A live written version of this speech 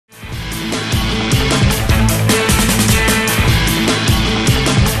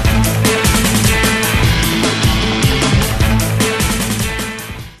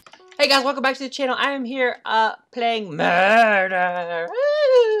guys, welcome back to the channel. I am here playing murder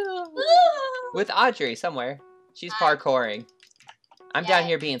with Audrey somewhere. She's parkouring. I'm down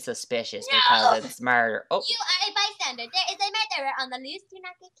here being suspicious because it's murder. Oh, you are a bystander. There is a murderer on the loose. Do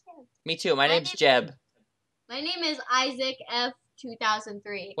not get killed. Me too. My name's Jeb. My name is Isaac F.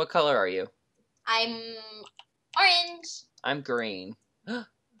 2003. What color are you? I'm orange. I'm green.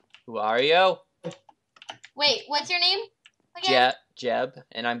 Who are you? Wait, what's your name again? Jeb,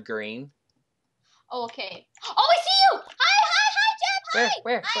 and I'm green. Oh, okay. Oh, I see you! Hi, Jeb! Hi!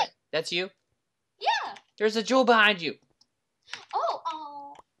 Where? Hi. What? That's you? Yeah. There's a jewel behind you.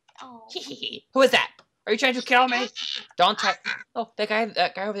 Oh. Who is that? Are you trying to kill me? Don't try. Oh, that guy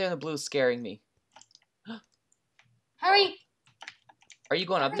over there in the blue is scaring me. Hurry! Are you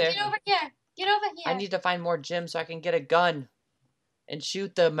going up there? Get over here. Get over here. I need to find more gems so I can get a gun and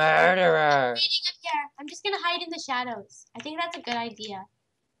shoot the murderer. I'm waiting up here. I'm just gonna hide in the shadows. I think that's a good idea.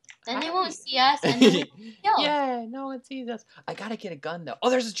 Then they won't see us and then we kill. Yeah, no one sees us. I gotta get a gun though. Oh,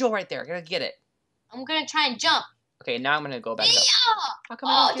 there's a jewel right there. I gotta get it. I'm gonna try and jump. Okay, now I'm gonna go back up. How come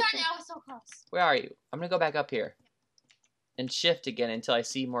Oh, darn it, I was so close. Where are you? I'm gonna go back up here. And shift again until I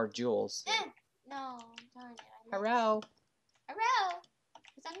see more jewels. No, darn it. Hello. Hello.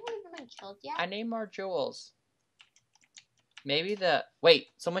 Has anyone even been killed yet? I need more jewels. Maybe the... Wait,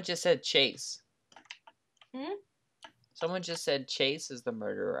 someone just said Chase. Someone just said Chase is the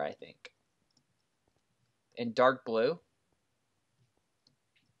murderer, I think. In dark blue?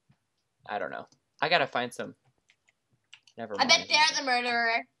 I don't know. I gotta find some... Never mind. I bet they're the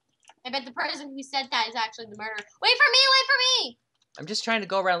murderer. I bet the person who said that is actually the murderer. Wait for me! I'm just trying to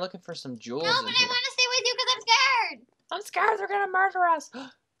go around looking for some jewels. No, but I want to stay with you because I'm scared. I'm scared they're gonna murder us.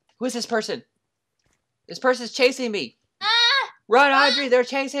 Who is this person? This person's chasing me. Run, Audrey! They're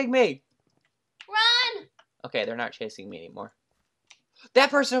chasing me. Run! Okay, they're not chasing me anymore. That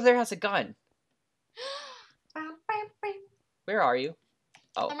person over there has a gun. Where are you?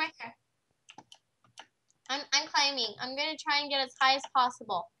 Oh. I'm right here. I'm climbing. I'm gonna try and get as high as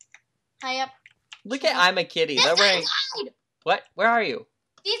possible. High up. Look at I'm a kitty. This They're guy wearing... died! What? Where are you?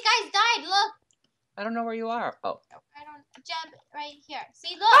 These guys died, look! I don't know where you are. Oh. I don't... Jeb, right here.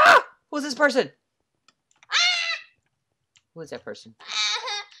 See, look! Ah! Who's this person? Ah! Who is that person?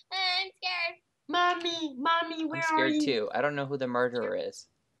 I'm scared. Mommy, where I'm are you? scared too. I don't know who the murderer is.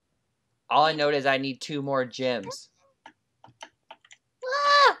 All I know is I need 2 more gems.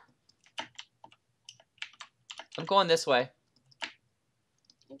 Ah! I'm going this way.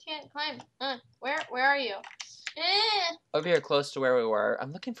 You can't climb. Where are you? Over here, close to where we were.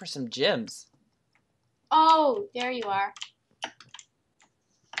 I'm looking for some gems. Oh, there you are.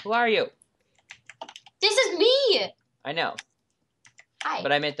 Who are you? This is me! I know. Hi.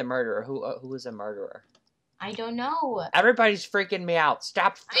 But I meant the murderer. Who is a murderer? I don't know. Everybody's freaking me out.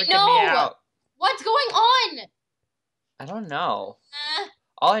 Stop freaking me out. What's going on? I don't know.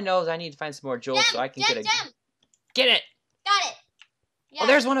 All I know is I need to find some more jewels so I can get a... Gem. Get it! Got it. Yeah. Oh,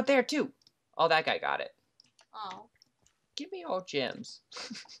 there's one up there too. Oh, that guy got it. Oh. Give me all gems.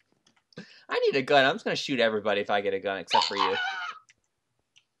 I need a gun. I'm just going to shoot everybody if I get a gun except for you.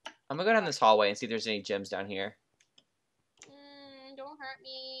 I'm going to go down this hallway and see if there's any gems down here. Don't hurt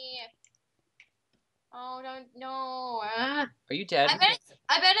me. Oh, don't, no. Are you dead? I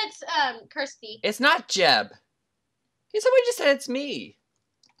bet it's, Kirsty. It's not Jeb. Somebody just said it's me.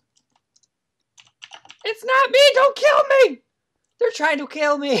 It's not me! Don't kill me! They're trying to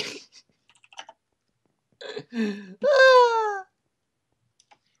kill me.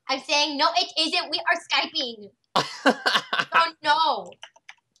 I'm saying, no, it isn't. We are Skyping. Oh, no.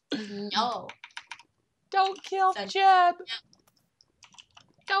 No. Don't kill Jeb.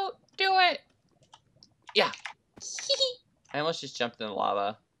 Don't do it. Yeah. I almost just jumped in the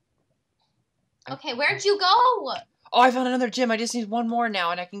lava. Okay, where'd you go? Oh, I found another gem. I just need 1 more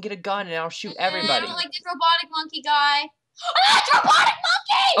now, and I can get a gun, and I'll shoot everybody. I don't like this robotic monkey guy. Ah, it's robotic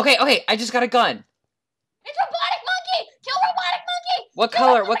monkey! Okay, I just got a gun. It's robotic monkey! Kill robotic monkey! What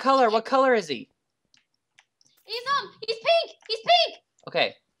color? What color? What color is he? He's pink! He's pink!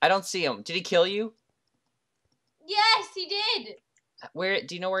 Okay, I don't see him. Did he kill you? Yes, he did. Where?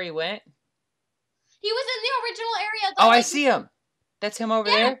 Do you know where he went? He was in the original area. Oh, I see him. That's him over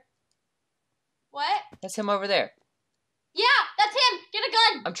there? What? That's him over there. Yeah, that's him. Get a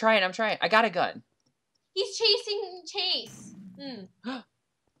gun. I'm trying. I got a gun. He's chasing Chase.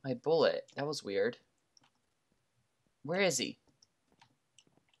 My bullet. That was weird. Where is he?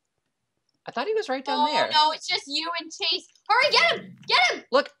 I thought he was right down there. Oh, no, it's just you and Chase. Hurry, get him! Get him!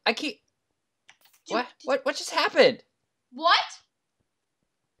 Look, I keep... What just happened? What?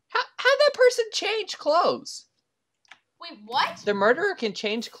 How'd that person change clothes? Wait, what? The murderer can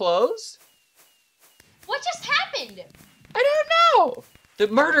change clothes? What just happened? I don't know. The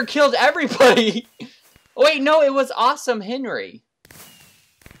murderer killed everybody. Oh, wait, no, it was Awesome Henry.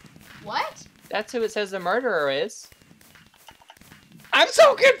 What? That's who it says the murderer is. I'm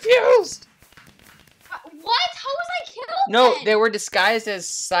so confused. What? How was I killed? No, then? they were disguised as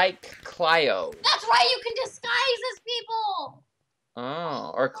Psych Clio. That's right, you can disguise as people.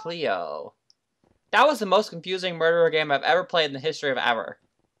 Oh, or Cleo. That was the most confusing murderer game I've ever played in the history of ever.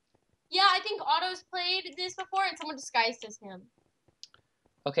 Yeah, I think Otto's played this before and someone disguised as him.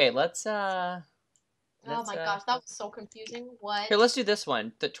 Okay, let's Oh my gosh, that was so confusing. What? Here, let's do this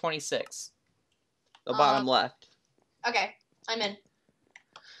one. The 26. The bottom left. Okay, I'm in.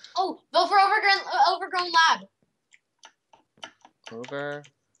 Oh, vote for Overgrown Lab.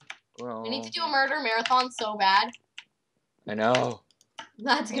 Overgrown. We need to do a murder marathon so bad. I know.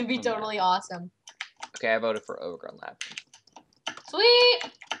 That's gonna be totally awesome. Okay, I voted for Overgrown Lab.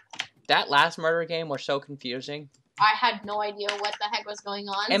 Sweet! That last murder game was so confusing. I had no idea what the heck was going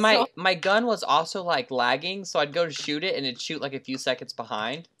on. And my gun was also like lagging, so I'd go to shoot it and it'd shoot like a few seconds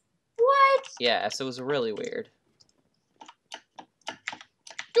behind. What? Yeah, so it was really weird.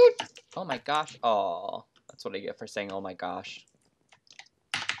 Dude. Oh my gosh. Oh, that's what I get for saying oh my gosh.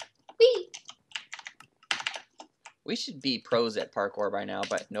 Wee. We should be pros at parkour by now,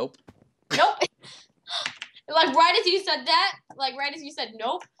 but nope. Nope. Like right as you said that, like right as you said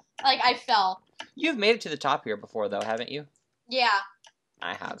nope, like I fell. You've made it to the top here before though, haven't you? Yeah.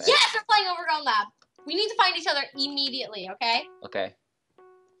 I haven't. Yes, we're playing Overgrown Lab. We need to find each other immediately, okay? Okay.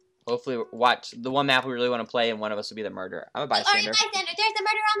 Hopefully, watch the one map we really want to play, and one of us will be the murderer. I'm a bystander. There's a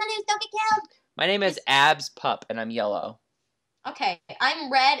murderer on the news. Don't get killed. My name is Abs Pup, and I'm yellow. Okay,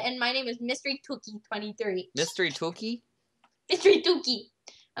 I'm red, and my name is Mystery Tookie 23. Mystery Tookie? Mystery Tookie.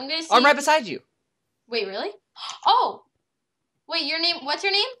 I'm gonna see. Oh, I'm right beside you. Wait, really? Oh. Wait, your name? What's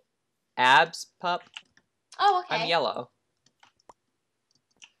your name? Abs Pup. Oh, okay. I'm yellow.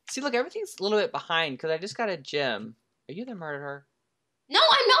 See, look, everything's a little bit behind because I just got a gem. Are you the murderer? No,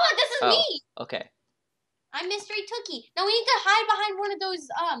 I'm not. This is me. Okay. I'm Mystery Tookie. No, we need to hide behind one of those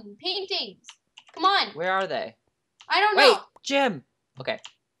paintings. Come on. Where are they? I don't know. Wait, Jim. Okay.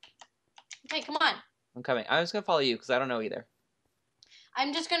 Okay, come on. I'm coming. I'm just gonna follow you because I don't know either.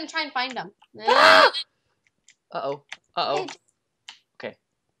 I'm just gonna try and find them. Uh oh. Okay.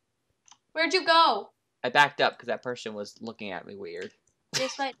 Where'd you go? I backed up because that person was looking at me weird.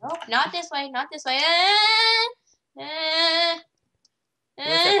 This way. Nope, not this way. Not this way.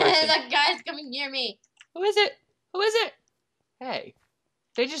 That guy's coming near me. Who is it? Who is it? Hey.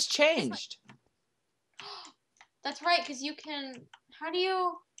 They just changed. That's right, because you can... How do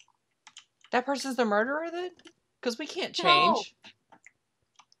you... That person's the murderer then? Because we can't change. No.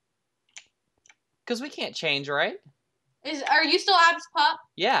 Because we can't change, right? Are you still Abs Pup?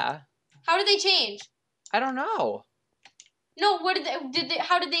 Yeah. How did they change? I don't know. No, what did they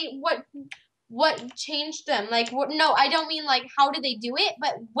how did they what changed them? Like what no, I don't mean like how did they do it,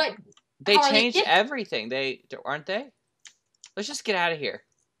 but what They changed everything. They aren't they? Let's just get out of here.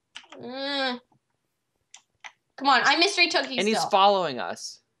 Come on, I'm Mystery Tookie And he's following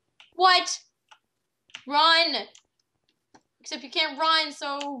us. What? Run. Except you can't run,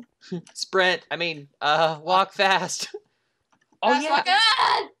 so Sprint. I mean, walk fast. Oh fast yeah. walk.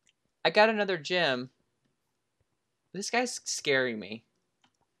 Ah! I got another gem. This guy's scaring me.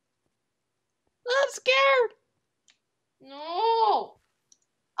 I'm scared. No.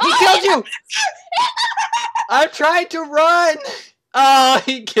 He killed you. I'm trying to run. Oh,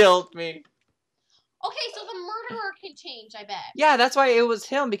 he killed me. Okay, so the murderer can change, I bet. Yeah, that's why it was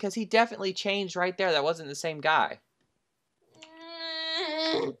him, because he definitely changed right there. That wasn't the same guy.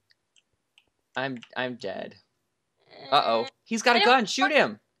 I'm dead. Uh-oh. He's got a gun. Shoot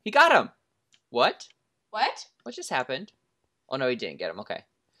him. He got him. What? What? What just happened? Oh, no, he didn't get him. Okay.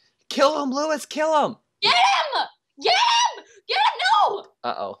 Kill him, Lewis. Kill him. Get him! Get him! Get him! No!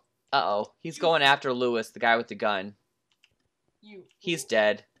 Uh-oh. Uh-oh. He's going after Lewis, the guy with the gun. He's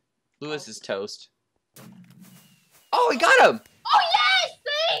dead. Lewis is toast. Oh, he got him! Oh, yes!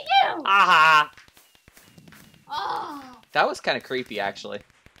 Thank you! Aha! Oh. That was kind of creepy, actually.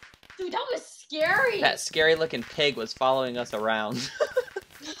 Dude, that was scary. That scary-looking pig was following us around.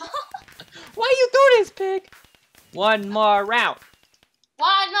 Why you do this, pig? One more round.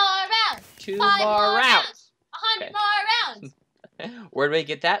 One more round. 2 5 more rounds. 100 Okay. more rounds. Where'd we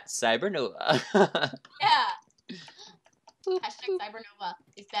get that? Cybernova. Yeah. Boop, Hashtag Cybernova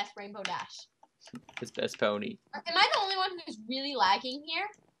is best Rainbow Dash. His best pony. Am I the only one who's really lagging here?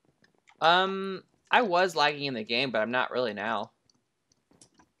 I was lagging in the game, but I'm not really now.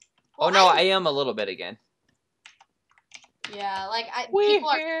 Well, Oh no, I am a little bit again. Yeah, like Weird. people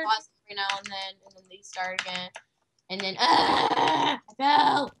are pausing every now and then they start again, and then I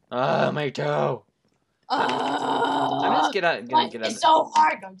fell. Oh, my toe. I'm just gonna get on. It's so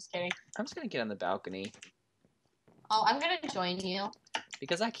hard. No, I'm just kidding. I'm just gonna get on the balcony Oh, I'm gonna join you.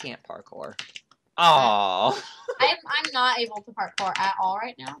 because I can't parkour. Oh. I'm not able to parkour at all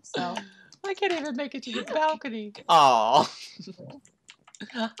right now, so. I can't even make it to the balcony. Oh.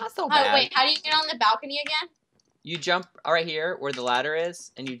 That's so bad. Wait, how do you get on the balcony again? You jump right here where the ladder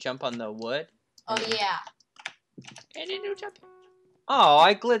is, and you jump on the wood. Oh yeah. And then you jump. Oh,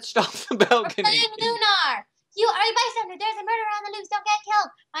 I glitched off the balcony. We're playing Lunar. You are a bystander. There's a murderer on the loose. Don't get killed.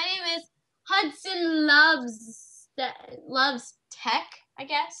 My name is Hudson Loves Tech, I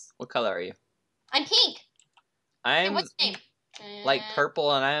guess. What color are you? I'm pink. I'm Hey, what's your name? like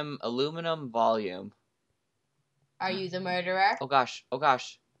purple, and I'm aluminum volume. Are you the murderer? Oh gosh. Oh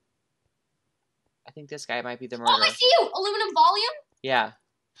gosh. I think this guy might be the murderer. Oh, I see you. Aluminum volume. Yeah.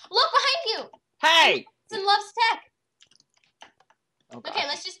 Look behind you. Hey! Hudson Loves Tech. Oh, Okay,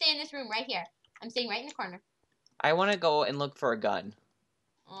 let's just stay in this room right here. I'm staying right in the corner. I want to go and look for a gun.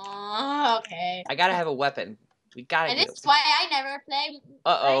 Oh, okay. I gotta have a weapon. We gotta And get this is why I never play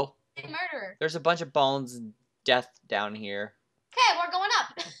murderer. There's a bunch of bones and death down here. Okay, we're going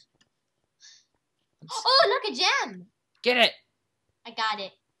up. Oh, look, a gem. Get it! I got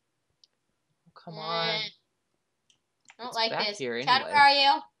it. Oh, come on. I don't It's like back this. here Chad, anyway. where are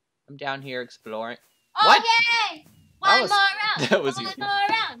you? I'm down here exploring. Oh, What? yay! One more round. That was One easy. more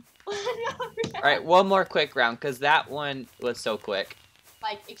round. Alright, one more quick round, because that one was so quick.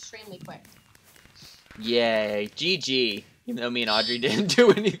 Like, extremely quick. Yay. GG. Even though me and Audrey didn't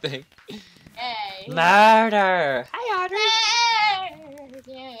do anything. Yay. Murder! Hi, Audrey!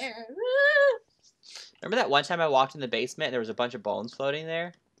 Yeah. Remember that one time I walked in the basement and there was a bunch of bones floating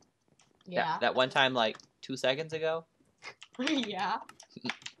there? Yeah. That one time, like, 2 seconds ago? Yeah.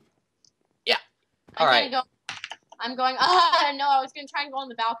 Yeah. I'm Alright. gonna go. I'm going. No, I was gonna try and go on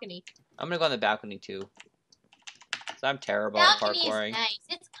the balcony. I'm gonna go on the balcony, too. So I'm terrible at Balcony parkouring. is nice.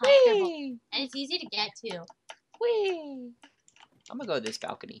 It's comfortable Whee! and it's easy to get to. Whee! I'm gonna go to this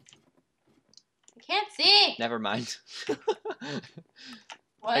balcony. I can't see. Never mind.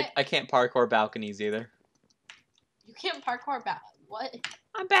 What? I can't parkour balconies either. You can't parkour what?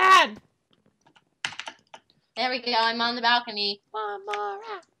 I'm bad! There we go. I'm on the balcony. One more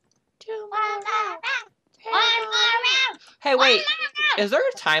round. Two more One more rounds. round. One more round. Hey, wait. One more round. Is there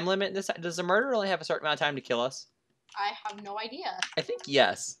a time limit in this? Does the murderer only have a certain amount of time to kill us? I have no idea. I think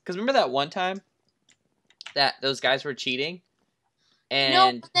yes. Because remember that one time that those guys were cheating? And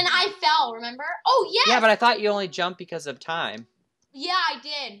No, but then I fell, remember? Oh, yes! yeah, but I thought you only jumped because of time. Yeah, I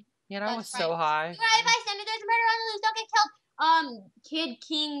did. Yeah, that That's was so high. You're right, bystander. There's a murder on the loose. Don't get killed. Kid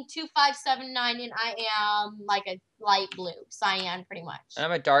King 2579, and I am like a light blue, cyan, pretty much. And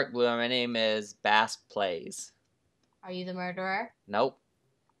I'm a dark blue, and my name is Bass Plays. Are you the murderer? Nope.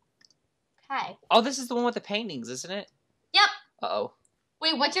 Okay. Oh, this is the one with the paintings, isn't it? Yep. Uh-oh.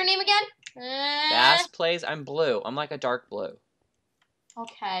 Wait, what's your name again? Bass Plays. I'm blue. I'm like a dark blue.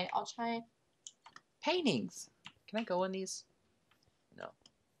 Okay, I'll try. Paintings. Can I go in these? No.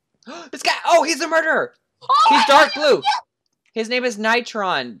 This guy! Oh, he's the murderer! Oh, He's dark blue! His name is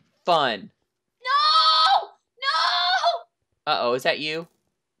Nitron Fun. No! No! Uh-oh, is that you?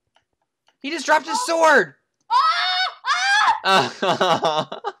 He just dropped his sword! Ah! Ah! Uh, At least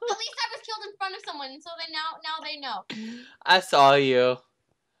I was killed in front of someone, so now they know. I saw you.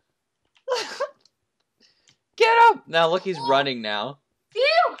 Get him! Now look, he's running now.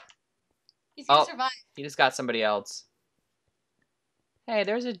 Phew! He's gonna Oh. survive. He just got somebody else. Hey,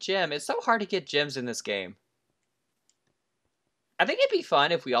 there's a gem. It's so hard to get gems in this game. I think it'd be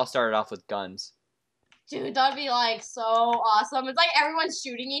fun if we all started off with guns. Dude, that'd be like so awesome. It's like everyone's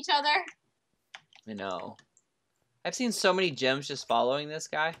shooting each other. I know. I've seen so many gems just following this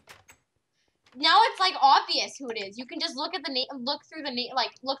guy. Now it's like obvious who it is. You can just look at the name, look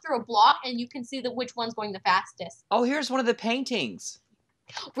through a block, and you can see which one's going the fastest. Oh, here's one of the paintings.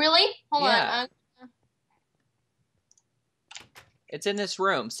 Really? Hold Yeah. on. It's in this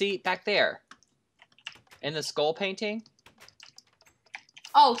room. See, back there. In the skull painting.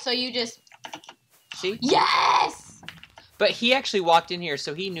 Oh, so you just See? yes. But he actually walked in here,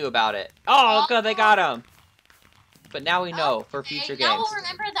 so he knew about it. Oh, good, they got him. But now we know for future Now games. we'll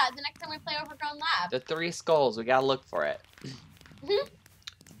remember that the next time we play Overgrown Lab. The 3 skulls, we gotta look for it. Mhm.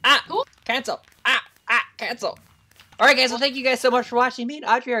 Ah! Cool. Cancel! Ah! Cancel! Alright guys, well thank you guys so much for watching. Me and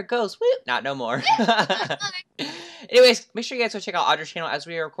Audrey are ghosts. Woo! Not no more. Anyways, make sure you guys go check out Audrey's channel as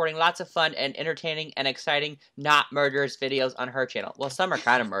we are recording lots of fun and entertaining and exciting, not murderous videos on her channel. Well, some are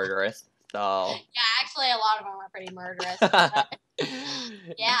kind of murderous. So. Yeah, actually, a lot of them are pretty murderous.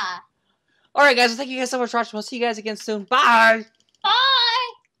 Yeah. All right, guys. Well, thank you guys so much for watching. We'll see you guys again soon. Bye. Bye.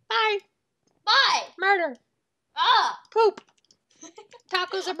 Bye. Bye. Murder. Ah. Poop.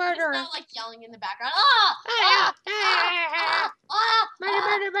 Tacos are murder. It's not like yelling in the background. Ah. Ah. Ah. Ah. Ah. Murder,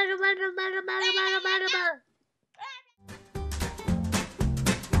 murder, murder, murder, murder, murder, murder, murder.